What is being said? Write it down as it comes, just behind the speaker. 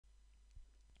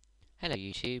Hello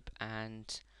YouTube,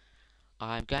 and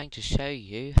I'm going to show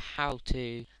you how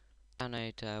to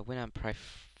download Winamp Pro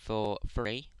for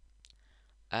free.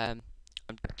 Um,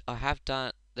 I have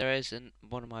done, there is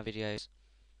one of my videos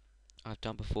I've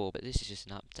done before, but this is just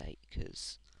an update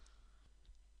because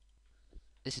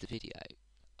this is the video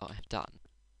I have done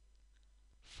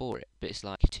for it, but it's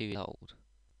like 2 years old.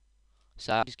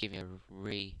 So I'm just giving you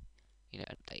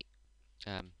update.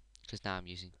 Because now I'm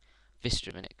using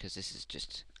Vista a minute, because this is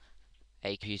just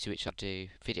a computer which I do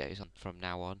videos on from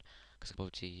now on, because I'll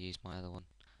probably use my other one.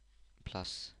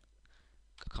 Plus,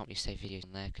 I can't really save videos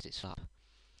on there because it's up.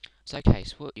 So okay,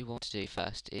 so what you want to do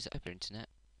first is open internet,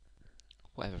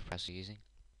 whatever browser you're using,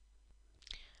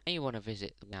 and you want to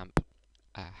visit the Winamp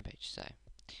page. So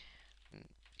you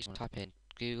just want to type in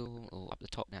Google or up the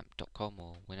top winamp.com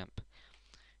or Winamp,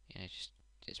 just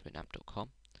it's winamp.com.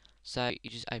 So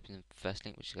you just open the first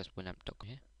link, which goes winamp.com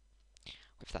here.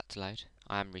 Wait for that to load.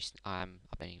 I'm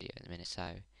uploading a video in a minute,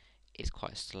 so it's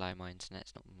quite slow. My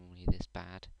internet's not normally this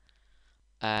bad.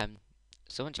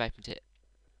 So once you've opened it,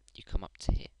 you come up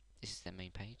to here. This is the main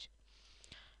page.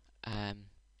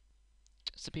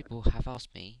 Some people have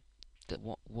asked me that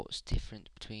what's different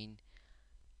between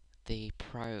the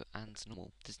Pro and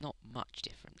normal. There's not much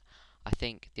different. I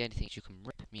think the only thing is you can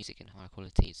rip music in higher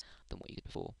qualities than what you did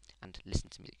before and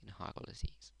listen to music in higher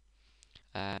qualities.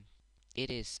 It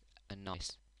is a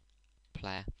nice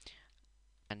player,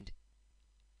 and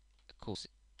of course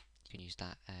you can use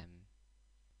that.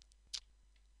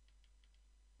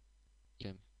 You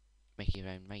can make your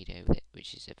own radio with it,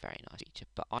 which is a very nice feature.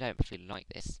 But I don't really like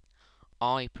this.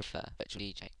 I prefer Virtual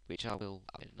DJ, which I will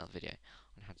upload another video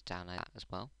on how to download that as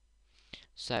well.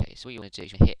 So what you want to do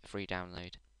is you hit free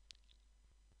download,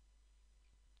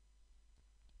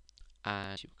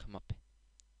 and you will come up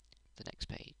the next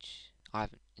page. I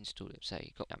haven't installed it, so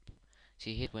you got Winamp. So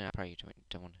you hit Winamp Pro, you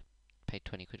don't want to pay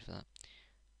 20 quid for that.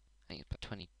 I think it's about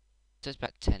 20, so it's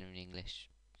about 10 in English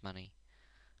money.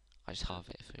 I just halve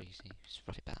it for easy, just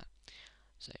roughly about that.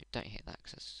 So don't hit that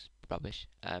because that's rubbish.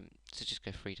 So just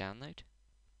go free download.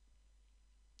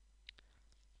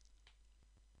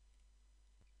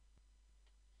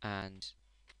 And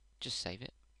just save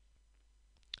it.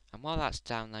 And while that's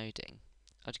downloading,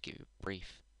 I'll just give you a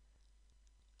brief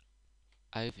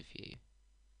overview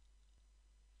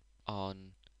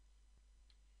on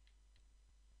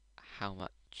how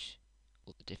much,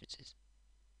 what the difference is.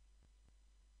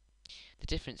 The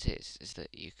difference is that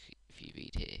if you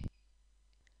read here,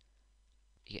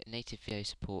 you get native video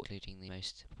support, including the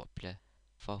most popular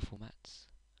file formats,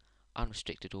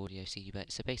 unrestricted audio CD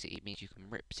bits. So basically, it means you can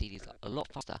rip CDs a lot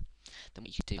faster than what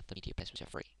you could do with the media players, which are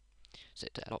free. So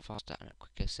it's a lot faster and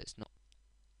quicker, so it's not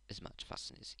as much fuss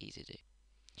and it's easy to do.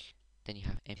 Then you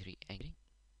have MP3 encoding,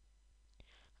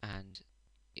 and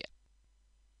yeah,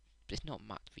 there's not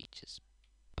much features,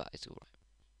 but it's alright.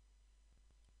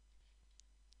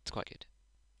 It's quite good.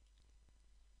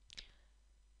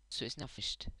 So it's now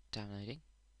finished downloading,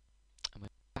 and we're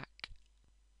back,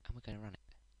 and we're going to run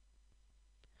it.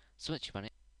 So once you run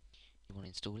it, you want to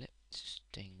install it. It's just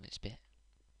doing this bit.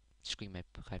 Screen may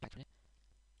go back from it.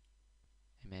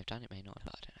 It may have done, it may not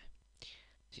have, I don't know.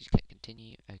 So you just click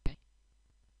continue, OK.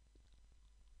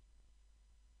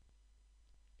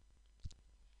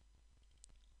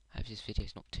 I hope this video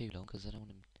is not too long, because I don't want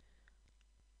them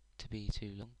to be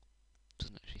too long. It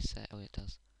doesn't actually say, oh it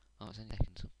does. Oh, it's only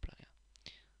seconds, oh, bloody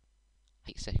hell.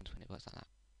 8 seconds when it works like that.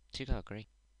 So you go agree.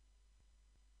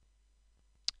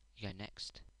 You go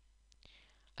next.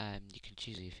 You can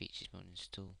choose your features you want to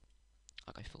install.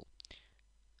 I'll go full.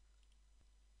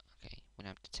 Okay,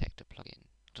 Winamp Detector plugin.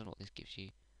 I don't know what this gives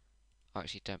you. Oh,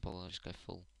 actually, don't bother, I'll just go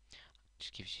full. It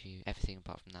just gives you everything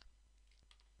apart from that.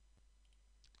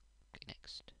 Okay,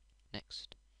 next.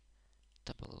 Next.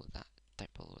 Don't bother with that.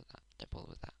 Don't bother with that. Don't bother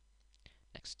with that.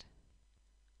 Next.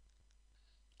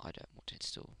 I don't want to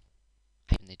install.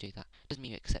 I hate when they do that. Doesn't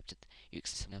mean you accept it. You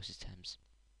accept someone else's terms.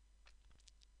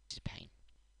 It's a pain.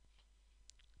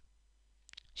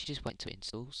 She just wait until it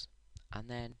installs, and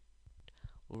then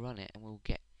we'll run it and we'll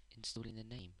get installed in the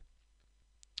name.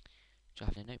 Which I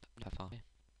have in a notepad file here.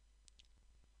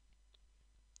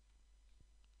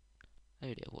 Oh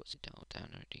dear, what's it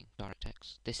downloading?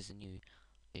 DirectX. This is a new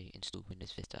installed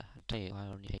Windows Vista. I'll tell you, I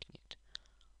already hating it.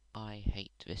 I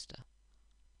hate Vista. I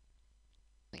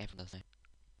think everyone does know.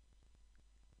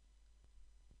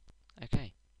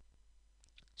 Okay.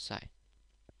 So,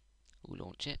 we'll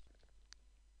launch it.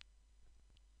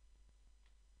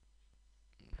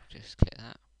 Just click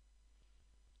that.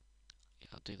 Yeah,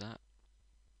 I'll do that.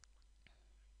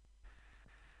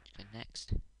 Go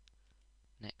next.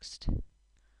 Next.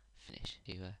 Finish.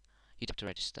 You'd have to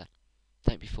register.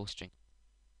 Don't be fostering.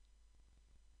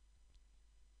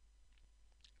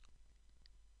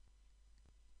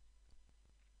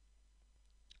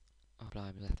 Oh,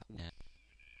 blimey, left that one.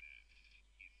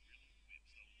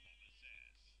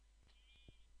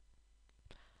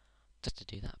 Just to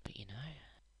do that, but you know,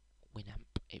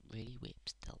 Winamp, it really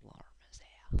whips the llama's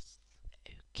ass.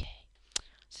 Okay.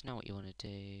 So now what you want to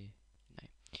do? No,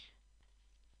 you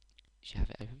should have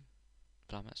it open.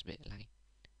 Blimey, that's a bit laggy.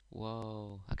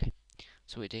 Whoa. Okay.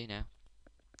 So what we do now?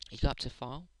 You go up to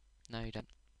File. No, you don't.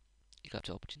 You go up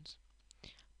to Options,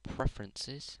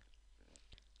 Preferences.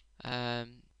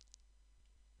 Um,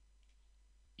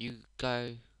 you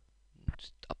go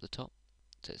just up the top,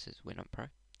 so it says Winamp Pro.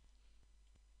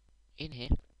 In here,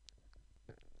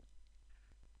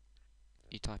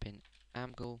 you type in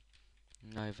Amgal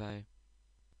Novo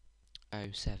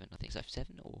 07. I think it's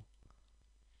 07 or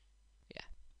yeah.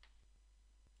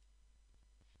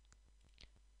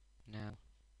 Now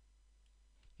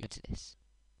you enter this.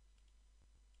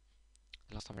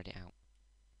 Last time I read it out,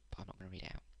 but I'm not going to read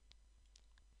it out.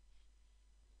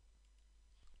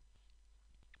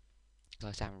 Because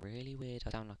I sound really weird.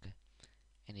 I sound like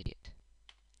an idiot.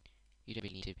 You don't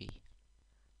really need to be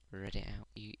read it out.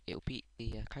 It'll be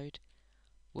the code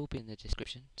will be in the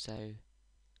description. So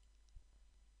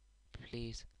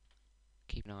please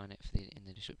keep an eye on it in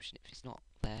the description. If it's not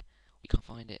there, you can't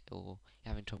find it, or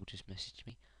you're having trouble, just message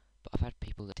me. But I've had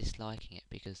people that are disliking it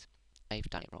because they've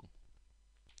done it wrong.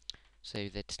 So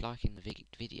they're disliking the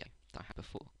video that I had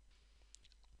before,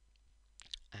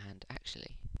 and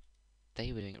actually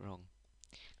they were doing it wrong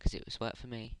because it was work for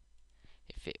me.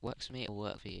 If it works for me, it'll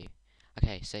work for you.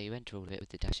 Okay, so you enter all of it with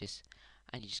the dashes,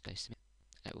 and you just go submit,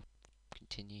 and it will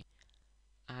continue.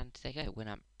 And there you go,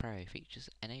 Winamp Pro features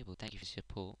enabled. Thank you for your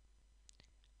support.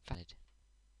 Valid.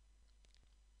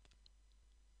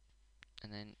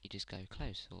 And then you just go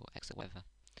close or exit, whatever.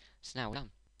 So now we're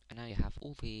done, and now you have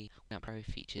all the Winamp Pro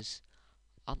features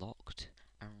unlocked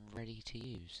and ready to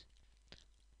use.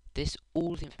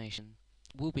 All the information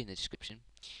will be in the description.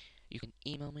 You can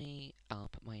email me, I'll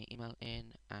put my email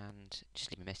in, and just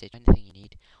leave me a message, anything you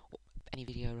need, or any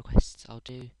video requests, I'll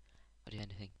do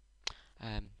anything.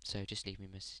 So just leave me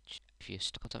a message. If you're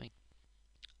stuck on something,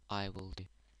 I will do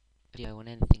a video on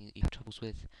anything that you have troubles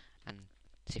with, and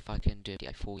see if I can do a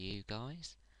video for you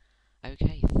guys.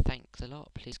 Okay, thanks a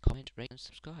lot. Please comment, rate, and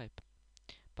subscribe.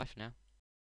 Bye for now.